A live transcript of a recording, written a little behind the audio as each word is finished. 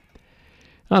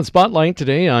On Spotlight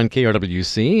today on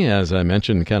KRWC, as I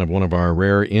mentioned, kind of one of our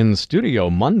rare in-studio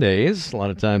Mondays. A lot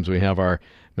of times we have our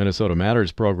Minnesota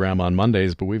Matters program on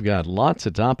Mondays, but we've got lots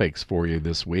of topics for you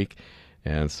this week.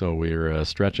 And so we're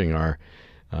stretching our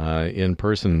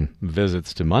in-person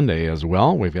visits to Monday as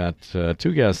well. We've got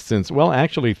two guests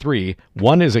actually three.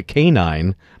 One is a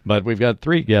canine, but we've got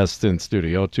three guests in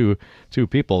studio, two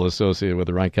people associated with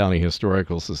the Wright County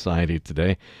Historical Society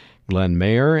today. Glenn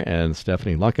Mayer and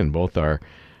Stephanie Lucken, both are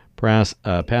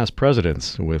past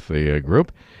presidents with the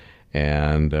group.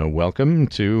 And welcome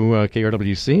to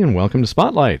KRWC and welcome to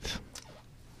Spotlight.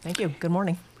 Thank you. Good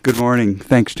morning. Good morning.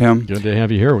 Thanks, Tim. Good to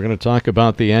have you here. We're going to talk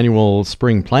about the annual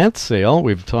spring plant sale.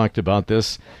 We've talked about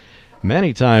this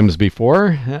many times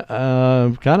before.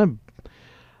 I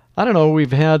don't know,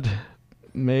 we've had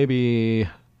maybe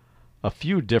a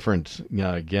few different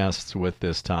guests with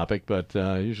this topic, but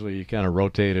usually you kind of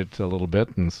rotate it a little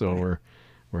bit, and so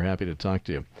we're happy to talk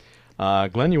to you.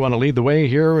 Glenn, you want to lead the way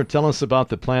here? Tell us about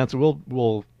the plants.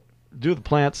 We'll do the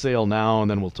plant sale now, and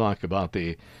then we'll talk about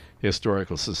the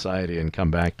Historical Society and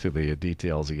come back to the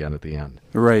details again at the end.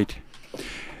 Right.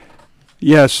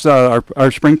 Yes, our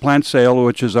spring plant sale,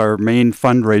 which is our main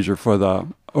fundraiser for the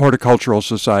Horticultural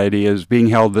Society, is being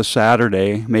held this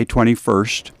Saturday, May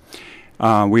 21st.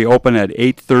 We open at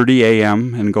 8:30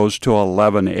 a.m. and goes to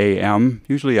 11 a.m.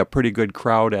 Usually a pretty good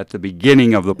crowd at the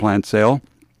beginning of the plant sale.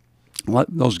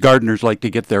 Those gardeners like to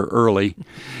get there early,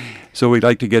 so we'd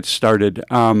like to get started.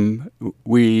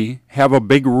 We have a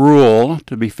big rule,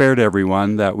 to be fair to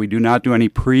everyone, that we do not do any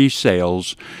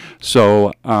pre-sales,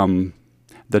 so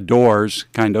the doors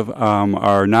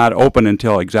are not open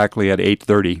until exactly at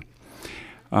 8:30.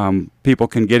 People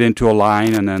can get into a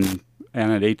line, and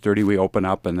at 8:30 we open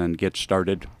up and then get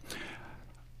started.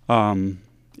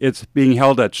 It's being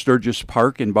held at Sturgis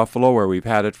Park in Buffalo, where we've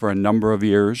had it for a number of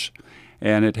years,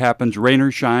 and it happens rain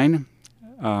or shine.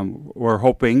 We're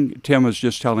hoping, Tim was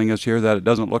just telling us here that it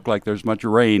doesn't look like there's much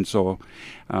rain, so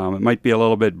it might be a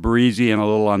little bit breezy and a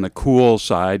little on the cool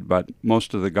side, but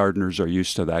most of the gardeners are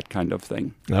used to that kind of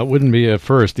thing. That wouldn't be a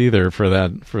first either for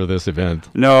this event.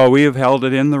 No, we have held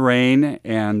it in the rain,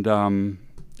 and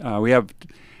we have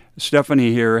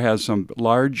Stephanie here has some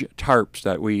large tarps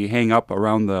that we hang up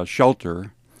around the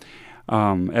shelter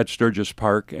at Sturgis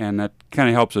Park, and that kind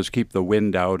of helps us keep the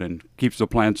wind out and keeps the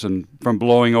plants from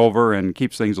blowing over and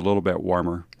keeps things a little bit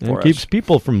warmer for us. Keeps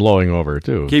people from blowing over,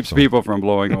 too. Keeps people from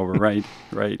blowing over,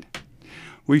 right.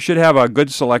 We should have a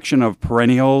good selection of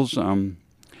perennials.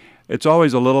 It's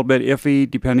always a little bit iffy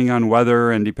depending on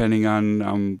weather and depending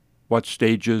on what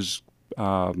stages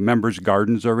members'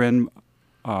 gardens are in.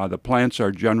 The plants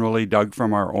are generally dug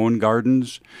from our own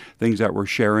gardens, things that we're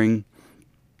sharing.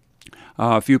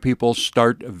 A few people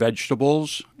start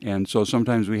vegetables, and so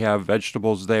sometimes we have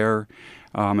vegetables there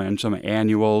and some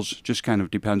annuals. Just kind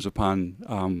of depends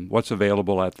upon what's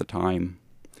available at the time.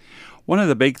 One of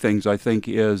the big things, I think,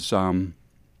 is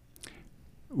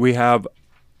we have,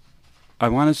 I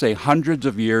want to say, hundreds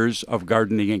of years of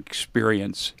gardening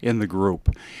experience in the group.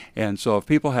 And so if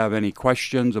people have any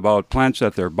questions about plants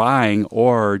that they're buying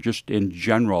or just in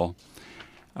general,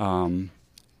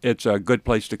 it's a good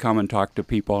place to come and talk to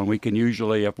people, and we can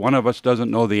usually, if one of us doesn't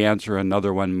know the answer,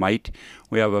 another one might.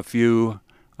 We have a few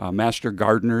master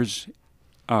gardeners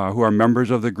who are members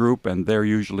of the group, and they're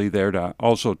usually there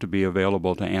to be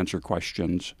available to answer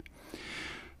questions.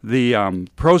 The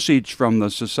proceeds from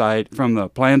the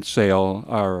plant sale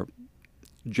are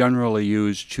generally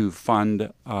used to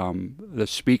fund the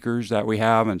speakers that we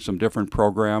have and some different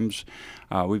programs.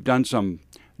 We've done some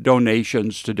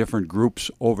donations to different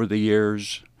groups over the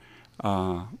years,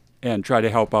 and try to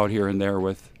help out here and there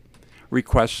with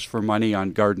requests for money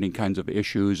on gardening kinds of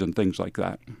issues and things like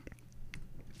that.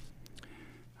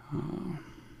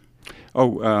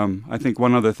 I think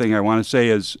one other thing I want to say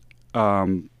is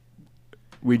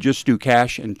we just do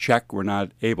cash and check. We're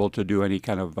not able to do any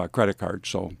kind of credit card,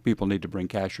 so people need to bring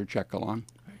cash or check along.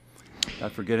 Did I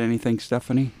forget anything,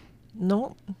 Stephanie?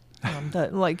 No.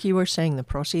 Like you were saying, the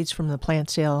proceeds from the plant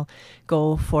sale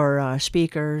go for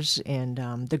speakers, and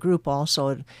the group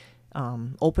also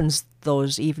opens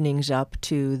those evenings up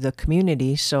to the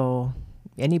community, so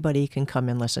anybody can come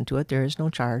and listen to it. There is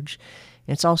no charge.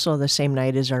 It's also the same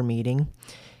night as our meeting,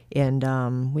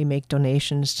 and we make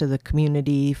donations to the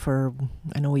community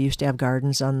I know we used to have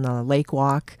gardens on the Lake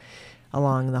Walk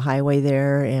along the highway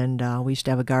there, and we used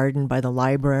to have a garden by the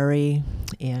library,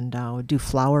 and we'd do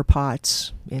flower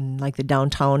pots in like the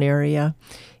downtown area,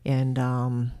 and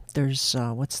there's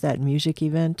what's that music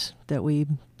event that we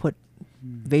put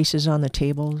vases on the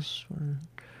tables?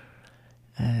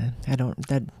 I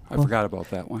forgot about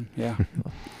that one. Yeah.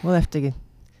 We'll have to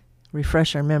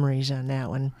refresh our memories on that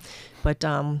one. But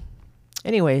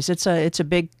anyways, it's a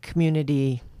big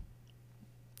community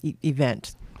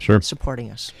event. Sure.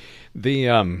 Supporting us. The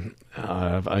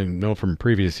I know from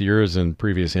previous years and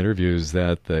previous interviews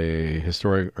that the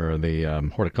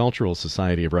Horticultural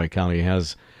Society of Wright County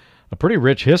has a pretty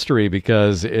rich history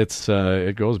because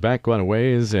it goes back quite a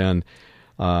ways, and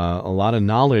a lot of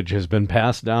knowledge has been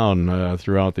passed down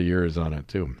throughout the years on it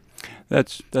too.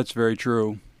 That's very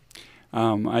true.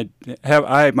 Myself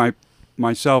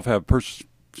have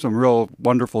some real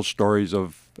wonderful stories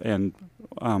of, and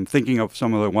thinking of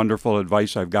some of the wonderful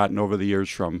advice I've gotten over the years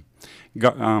from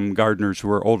gardeners who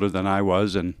were older than I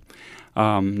was, and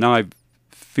now I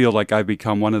feel like I've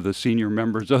become one of the senior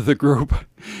members of the group.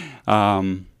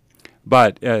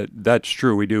 But that's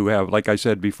true. We do have, like I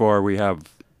said before, we have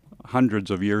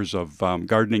hundreds of years of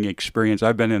gardening experience.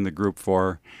 I've been in the group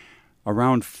for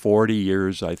around 40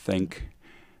 years, I think.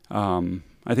 I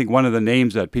think one of the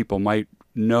names that people might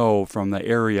know from the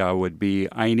area would be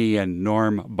Einie and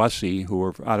Norm Bussey, who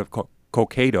were out of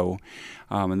Cokato,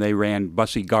 and they ran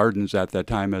Bussey Gardens at that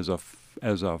time as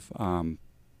a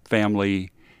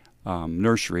family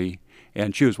nursery,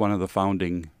 and she was one of the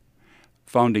founding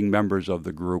members of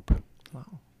the group.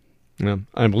 Wow. Yeah,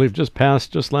 I believe just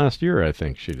last year, I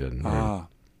think she did.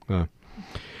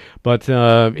 But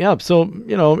yeah, so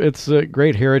it's a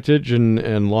great heritage,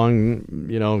 and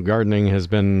long gardening has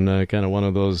been kind of one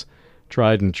of those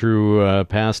tried and true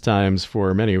pastimes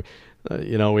for many.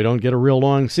 We don't get a real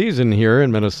long season here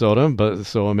in Minnesota, but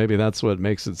so maybe that's what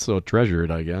makes it so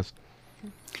treasured, I guess.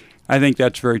 I think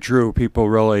that's very true. People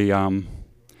really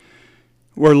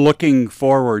we're looking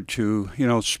forward to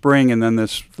spring, and then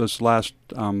this last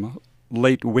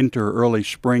late winter, early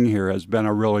spring here has been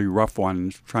a really rough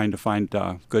one, trying to find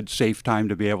a good, safe time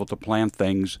to be able to plant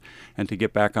things and to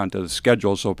get back onto the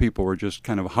schedule. So people were just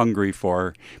kind of hungry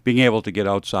for being able to get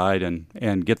outside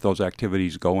and get those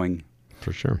activities going.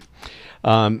 For sure.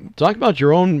 Talk about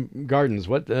your own gardens.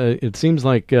 What it seems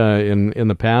like in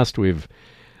the past we've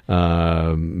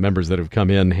members that have come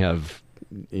in have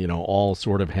all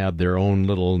sort of had their own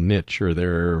little niche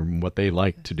or what they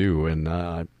like to do,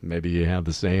 and maybe you have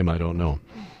the same. I don't know.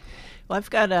 Well, I've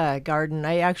got a garden.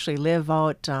 I actually live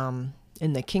out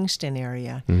in the Kingston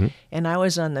area, and I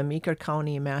was on the Meeker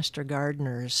County Master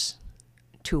Gardeners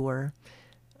tour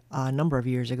a number of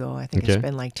years ago. I think it's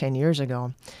been like 10 years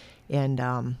ago, and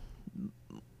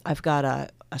I've got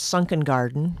a sunken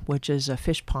garden, which is a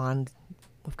fish pond.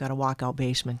 We've got a walkout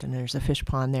basement, and there's a fish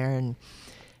pond there, and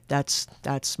that's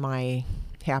my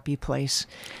happy place.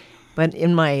 But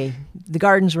the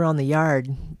gardens around the yard,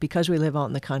 because we live out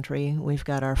in the country, we've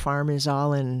got our farm is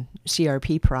all in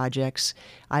CRP projects.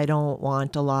 I don't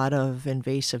want a lot of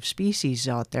invasive species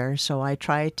out there, so I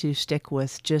try to stick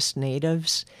with just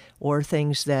natives or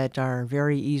things that are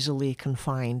very easily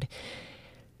confined.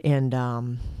 And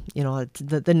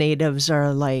the natives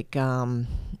are like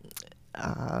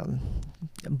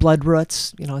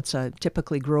bloodroots, it's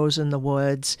typically grows in the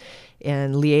woods,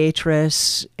 and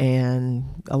liatris, and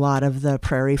a lot of the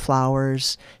prairie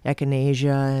flowers,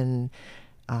 echinacea, and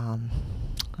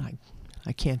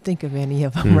I can't think of any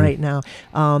of them right now.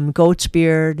 Goat's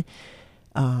beard,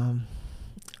 a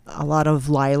lot of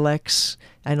lilacs.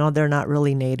 I know they're not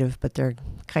really native, but they're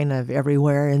kind of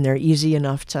everywhere, and they're easy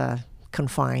enough to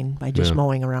confine by just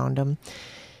mowing around them.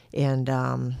 And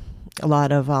a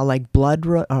lot of like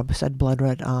bloodroot,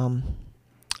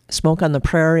 smoke on the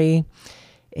prairie,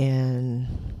 and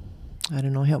I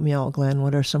don't know, help me out, Glenn.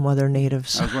 What are some other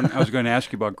natives? I was going to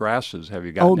ask you about grasses. Have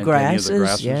you gotten into any of the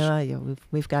grasses? Yeah,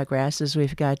 we've got grasses.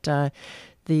 We've got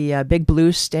the big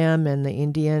blue stem and the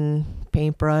Indian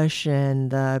paintbrush,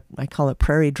 and I call it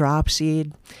prairie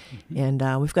dropseed, and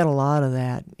we've got a lot of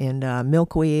that. And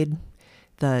milkweed,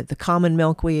 the common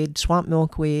milkweed, swamp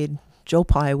milkweed, Joe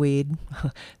Pye weed.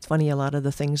 It's funny, a lot of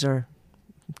the things are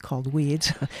called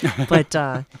weeds, but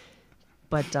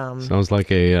sounds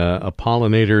like a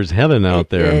pollinator's heaven out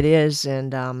there. It is,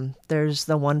 and there's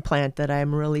the one plant that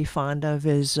I'm really fond of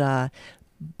is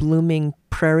blooming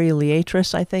prairie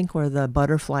liatris, I think, where the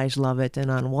butterflies love it. And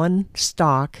on one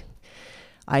stalk,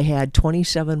 I had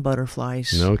 27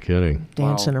 butterflies. No kidding.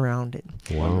 Dancing around it.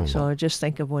 Wow. So just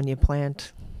think of when you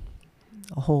plant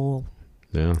a whole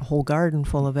garden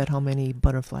full of it, how many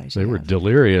butterflies they were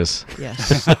delirious.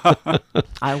 Yes.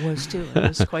 I was too. It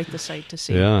was quite the sight to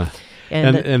see. Yeah.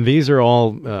 And these are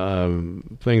all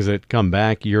things that come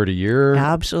back year to year?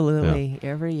 Absolutely,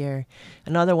 every year.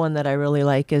 Another one that I really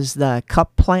like is the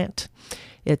cup plant.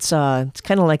 It's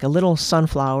kind of like a little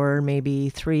sunflower, maybe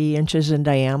 3 inches in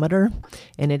diameter,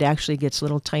 and it actually gets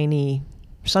little tiny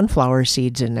sunflower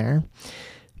seeds in there.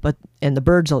 But and the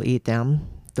birds will eat them.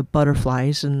 The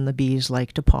butterflies and the bees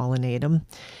like to pollinate them.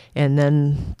 And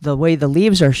then the way the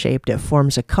leaves are shaped, it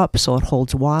forms a cup so it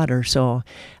holds water. So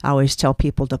I always tell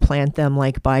people to plant them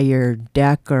like by your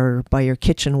deck or by your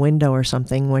kitchen window or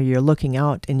something where you're looking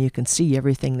out and you can see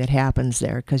everything that happens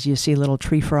there, because you see little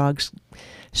tree frogs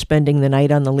spending the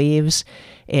night on the leaves,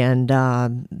 and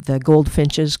the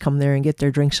goldfinches come there and get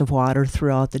their drinks of water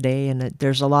throughout the day, and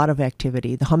there's a lot of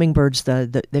activity. The hummingbirds,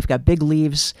 they've got big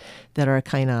leaves that are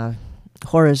kind of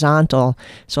horizontal,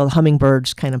 so the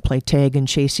hummingbirds kind of play tag and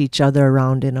chase each other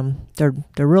around in them. They're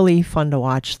really fun to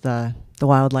watch the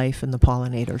wildlife and the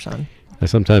pollinators on. I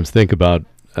sometimes think about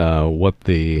what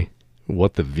the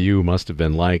view must have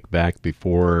been like back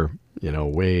before,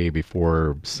 way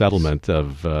before settlement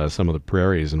of some of the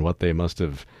prairies, and what they must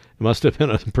have been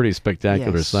a pretty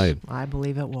spectacular Yes, sight. I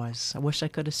believe it was. I wish I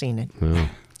could have seen it. Yeah.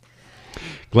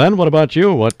 Glenn, what about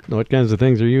you? What kinds of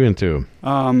things are you into?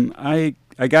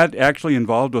 I got actually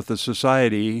involved with the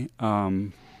society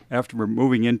after we're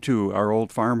moving into our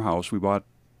old farmhouse. We bought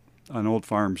an old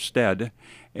farmstead,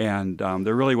 and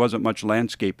there really wasn't much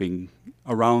landscaping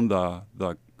around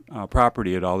the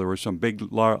property at all. There were some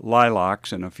big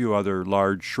lilacs and a few other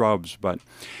large shrubs, but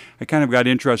I kind of got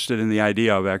interested in the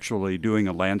idea of actually doing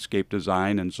a landscape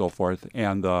design and so forth.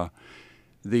 And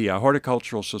the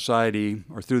Horticultural Society,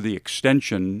 or through the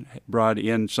extension, brought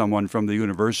in someone from the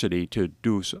university to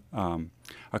do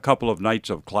a couple of nights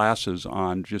of classes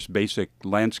on just basic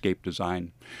landscape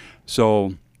design.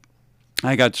 So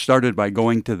I got started by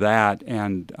going to that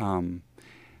and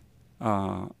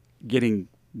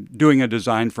doing a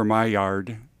design for my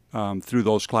yard through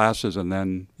those classes, and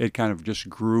then it kind of just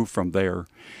grew from there.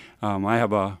 I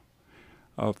have a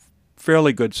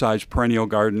fairly good-sized perennial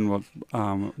garden with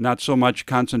not so much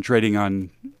concentrating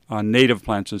on native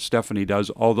plants as Stephanie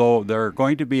does, although there are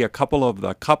going to be a couple of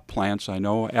the cup plants, I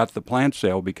know, at the plant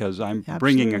sale, because I'm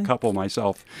bringing a couple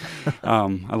myself.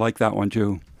 I like that one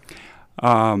too.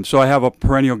 So I have a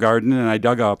perennial garden, and I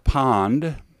dug a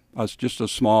pond. It's just a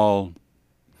small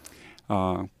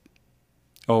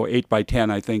 8 by 10,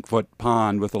 I think, foot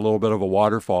pond with a little bit of a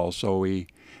waterfall. So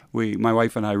my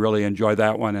wife and I really enjoy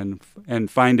that one, and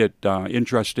find it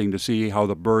interesting to see how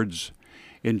the birds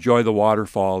enjoy the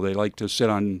waterfall. They like to sit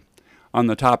on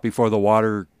the top before the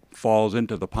water falls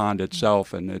into the pond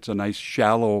itself, and it's a nice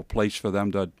shallow place for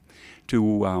them to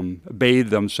bathe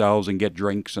themselves and get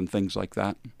drinks and things like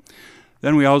that.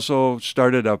 Then we also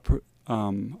started a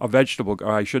vegetable,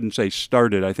 or I shouldn't say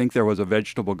started, I think there was a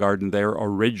vegetable garden there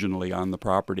originally on the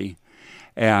property.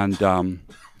 And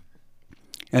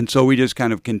so we just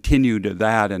kind of continued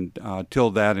that and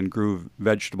tilled that and grew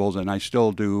vegetables, and I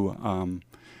still do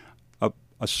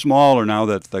a smaller now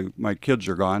that my kids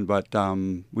are gone, but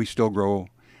we still grow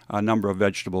a number of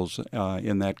vegetables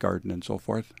in that garden and so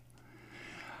forth.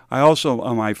 I also,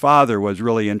 my father was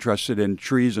really interested in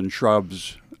trees and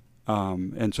shrubs,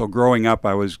 and so growing up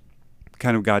I was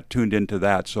kind of got tuned into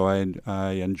that, so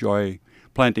I enjoy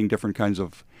planting different kinds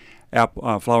of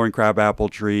flowering crab apple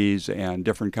trees and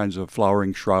different kinds of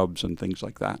flowering shrubs and things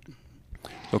like that.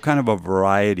 So kind of a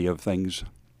variety of things.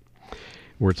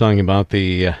 We're talking about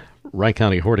the Wright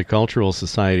County Horticultural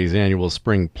Society's annual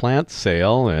spring plant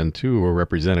sale, and two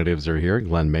representatives are here,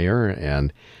 Glenn Mayer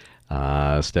and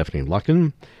Stephanie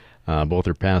Lucken. Both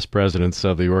are past presidents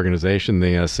of the organization.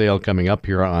 The sale coming up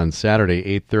here on Saturday,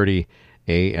 8:30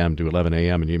 a.m. to 11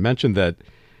 a.m. And you mentioned that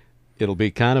it'll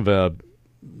be kind of a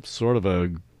sort of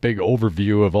a big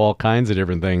overview of all kinds of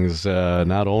different things,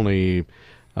 not only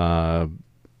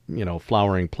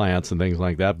flowering plants and things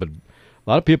like that, but a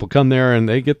lot of people come there and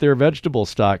they get their vegetable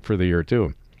stock for the year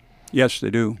too. Yes, they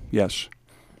do. Yes.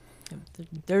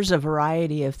 There's a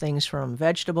variety of things, from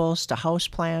vegetables to house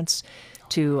plants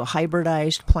to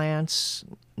hybridized plants,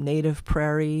 native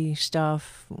prairie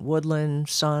stuff, woodland,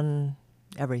 sun,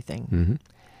 everything. Mm-hmm.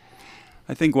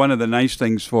 I think one of the nice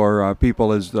things for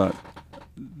people is the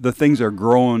things are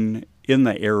grown in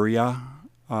the area,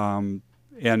 and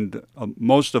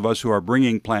most of us who are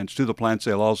bringing plants to the plant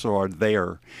sale also are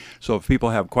there. So if people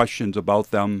have questions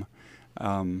about them,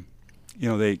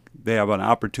 they have an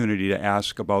opportunity to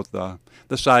ask about the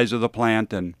size of the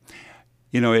plant, and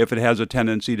if it has a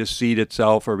tendency to seed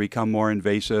itself or become more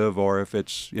invasive, or if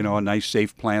it's a nice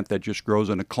safe plant that just grows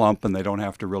in a clump and they don't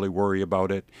have to really worry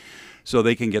about it. So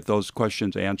they can get those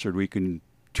questions answered. We can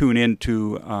tune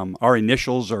into our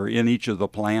initials are in each of the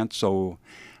plants, so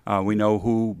we know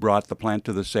who brought the plant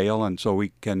to the sale, and so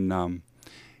we can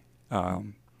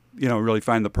really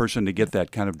find the person to get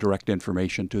that kind of direct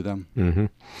information to them. Mm-hmm.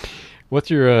 What's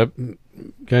your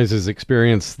guys'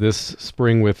 experience this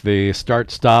spring with the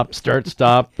start-stop?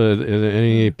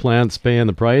 Any plants paying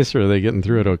the price, or are they getting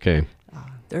through it okay?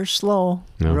 They're slow,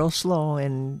 Yeah. real slow,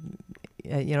 and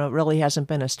it really hasn't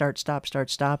been a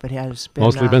start-stop. It has been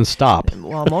Mostly been stop.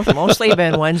 Well, mostly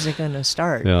been when's it going to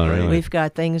start? Yeah, really. We've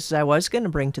got things I was going to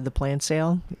bring to the plant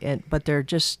sale, but they're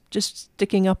just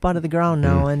sticking up out of the ground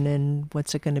now. And then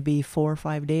what's it going to be? 4 or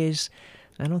 5 days?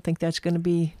 I don't think that's going to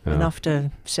be enough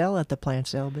to sell at the plant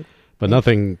sale. But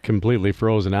nothing completely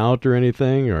frozen out or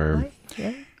anything, or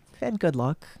I've had good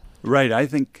luck. Right. I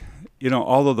think,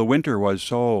 although the winter was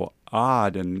so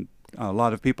odd and a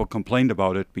lot of people complained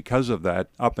about it because of that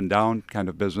up and down kind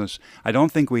of business, I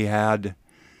don't think we had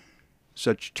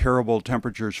such terrible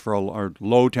temperatures or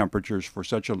low temperatures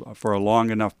for a long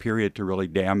enough period to really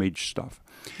damage stuff.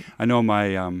 I know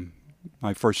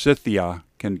my forsythia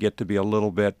can get to be a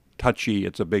little bit touchy.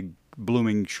 It's a big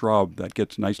blooming shrub that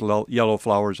gets nice yellow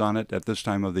flowers on it at this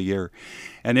time of the year,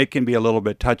 and it can be a little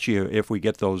bit touchy if we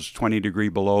get those 20-degree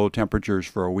below temperatures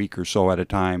for a week or so at a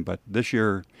time. But this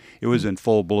year it was in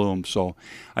full bloom, so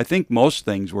I think most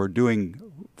things were doing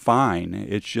fine.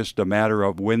 It's just a matter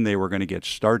of when they were going to get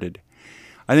started.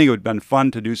 I think it would have been fun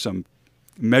to do some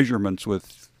measurements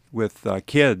with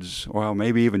kids, well,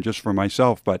 maybe even just for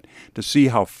myself, but to see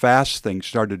how fast things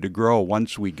started to grow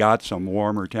once we got some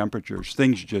warmer temperatures.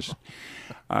 Things just,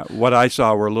 what I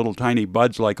saw were little tiny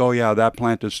buds like, oh yeah, that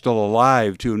plant is still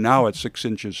alive, to now it's 6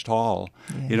 inches tall.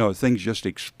 Yeah. Things just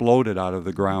exploded out of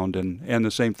the ground. And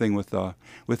the same thing with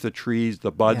the trees,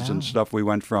 the buds and stuff. We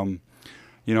went from,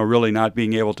 really not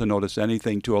being able to notice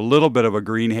anything to a little bit of a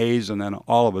green haze, and then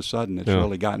all of a sudden it's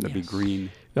really gotten to be green.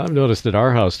 I've noticed at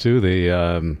our house too,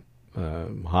 the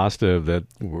hosta that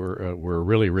were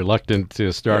really reluctant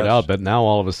to start out, but now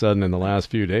all of a sudden in the last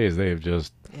few days they've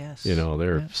just,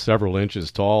 they're several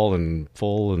inches tall and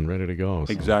full and ready to go.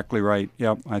 So. Exactly right.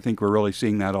 Yep, I think we're really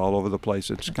seeing that all over the place.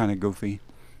 It's kind of goofy.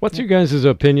 What's your guys'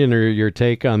 opinion or your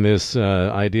take on this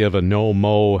idea of a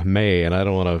no-mow May? And I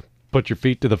don't want to put your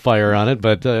feet to the fire on it,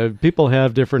 but people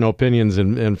have different opinions,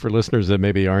 and for listeners that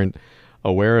maybe aren't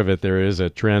aware of it, there is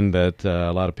a trend that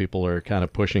a lot of people are kind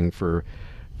of pushing for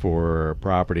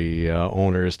property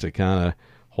owners to kind of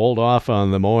hold off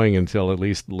on the mowing until at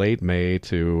least late May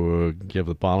to give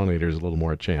the pollinators a little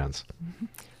more chance.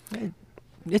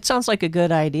 It sounds like a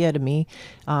good idea to me.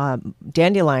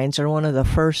 Dandelions are one of the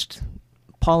first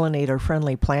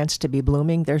pollinator-friendly plants to be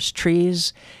blooming. There's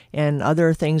trees and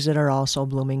other things that are also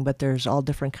blooming, but there's all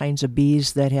different kinds of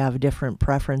bees that have different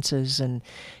preferences. And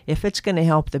if it's going to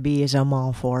help the bees, I'm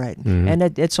all for it. And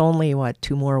it's only,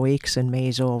 2 more weeks and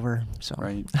May's over. So.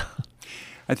 Right.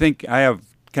 I think I have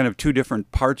kind of 2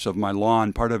 different parts of my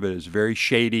lawn. Part of it is very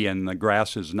shady, and the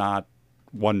grass is not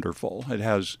wonderful. It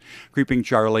has creeping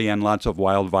Charlie and lots of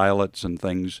wild violets and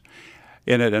things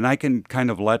in it, and I can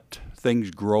kind of let things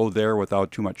grow there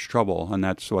without too much trouble, and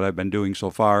that's what I've been doing so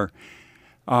far.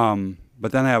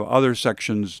 But then I have other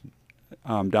sections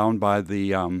down by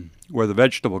the where the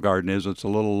vegetable garden is. It's a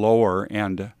little lower,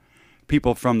 and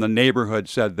people from the neighborhood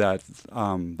said that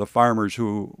the farmers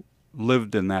who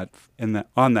lived on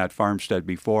that farmstead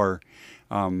before,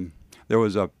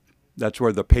 that's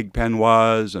where the pig pen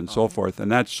was and so forth,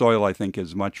 and that soil I think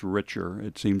is much richer.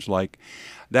 It seems like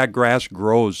that grass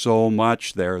grows so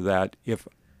much there that if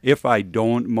I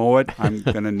don't mow it, I'm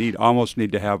going to almost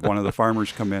need to have one of the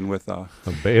farmers come in with a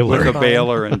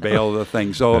baler and bale the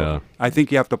thing. So I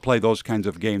think you have to play those kinds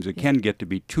of games. It can get to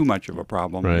be too much of a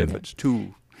problem if it's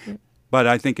too. But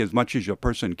I think as much as a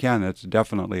person can, it's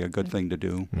definitely a good thing to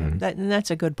do. And that's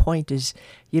a good point, is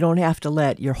you don't have to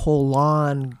let your whole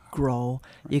lawn grow.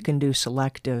 You can do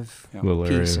selective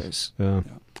pieces. Yeah.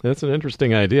 That's an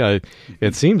interesting idea.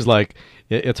 It seems like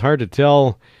it's hard to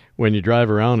tell when you drive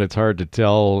around. It's hard to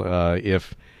tell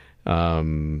if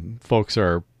folks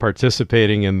are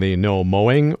participating in the no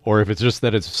mowing, or if it's just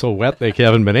that it's so wet they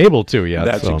haven't been able to yet.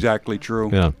 That's exactly true.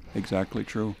 Yeah. Exactly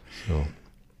true. So.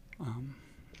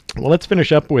 Well, let's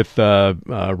finish up with a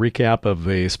recap of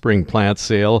the spring plant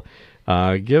sale.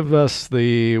 Give us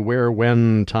the where,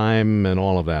 when, time, and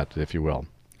all of that, if you will.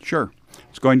 Sure.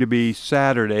 It's going to be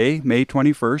Saturday, May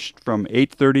 21st, from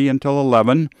 8:30 until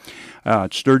 11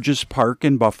 at Sturgis Park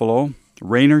in Buffalo,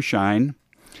 rain or shine.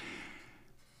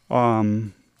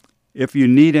 If you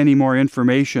need any more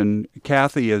information,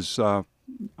 Kathy is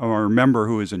our member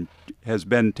who has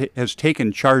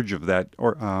taken charge of that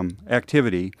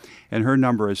activity, and her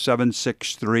number is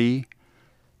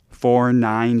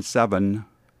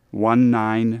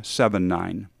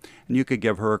 763-497-1979. And you could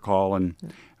give her a call, and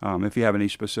if you have any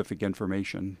specific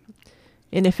information.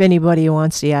 And if anybody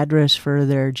wants the address for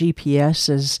their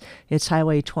GPS, it's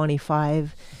Highway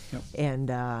 25 Yep. and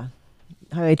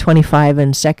Highway 25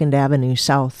 and 2nd Avenue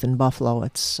South in Buffalo.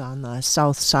 It's on the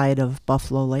south side of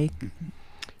Buffalo Lake.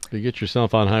 If you get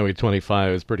yourself on Highway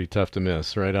 25, it's pretty tough to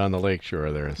miss, right on the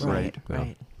lakeshore there. So, Right, yeah.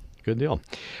 right. Good deal.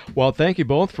 Well, thank you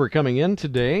both for coming in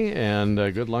today, and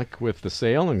good luck with the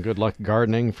sale, and good luck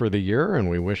gardening for the year, and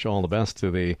we wish all the best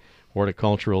to the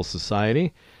Horticultural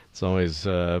Society. It's always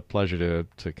a pleasure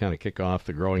to kind of kick off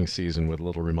the growing season with a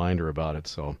little reminder about it.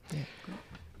 So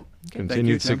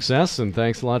continued Tim. success, and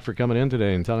thanks a lot for coming in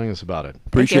today and telling us about it.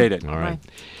 Appreciate it. All right. Bye.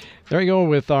 There you go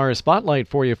with our spotlight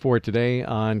for you for today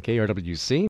on KRWC.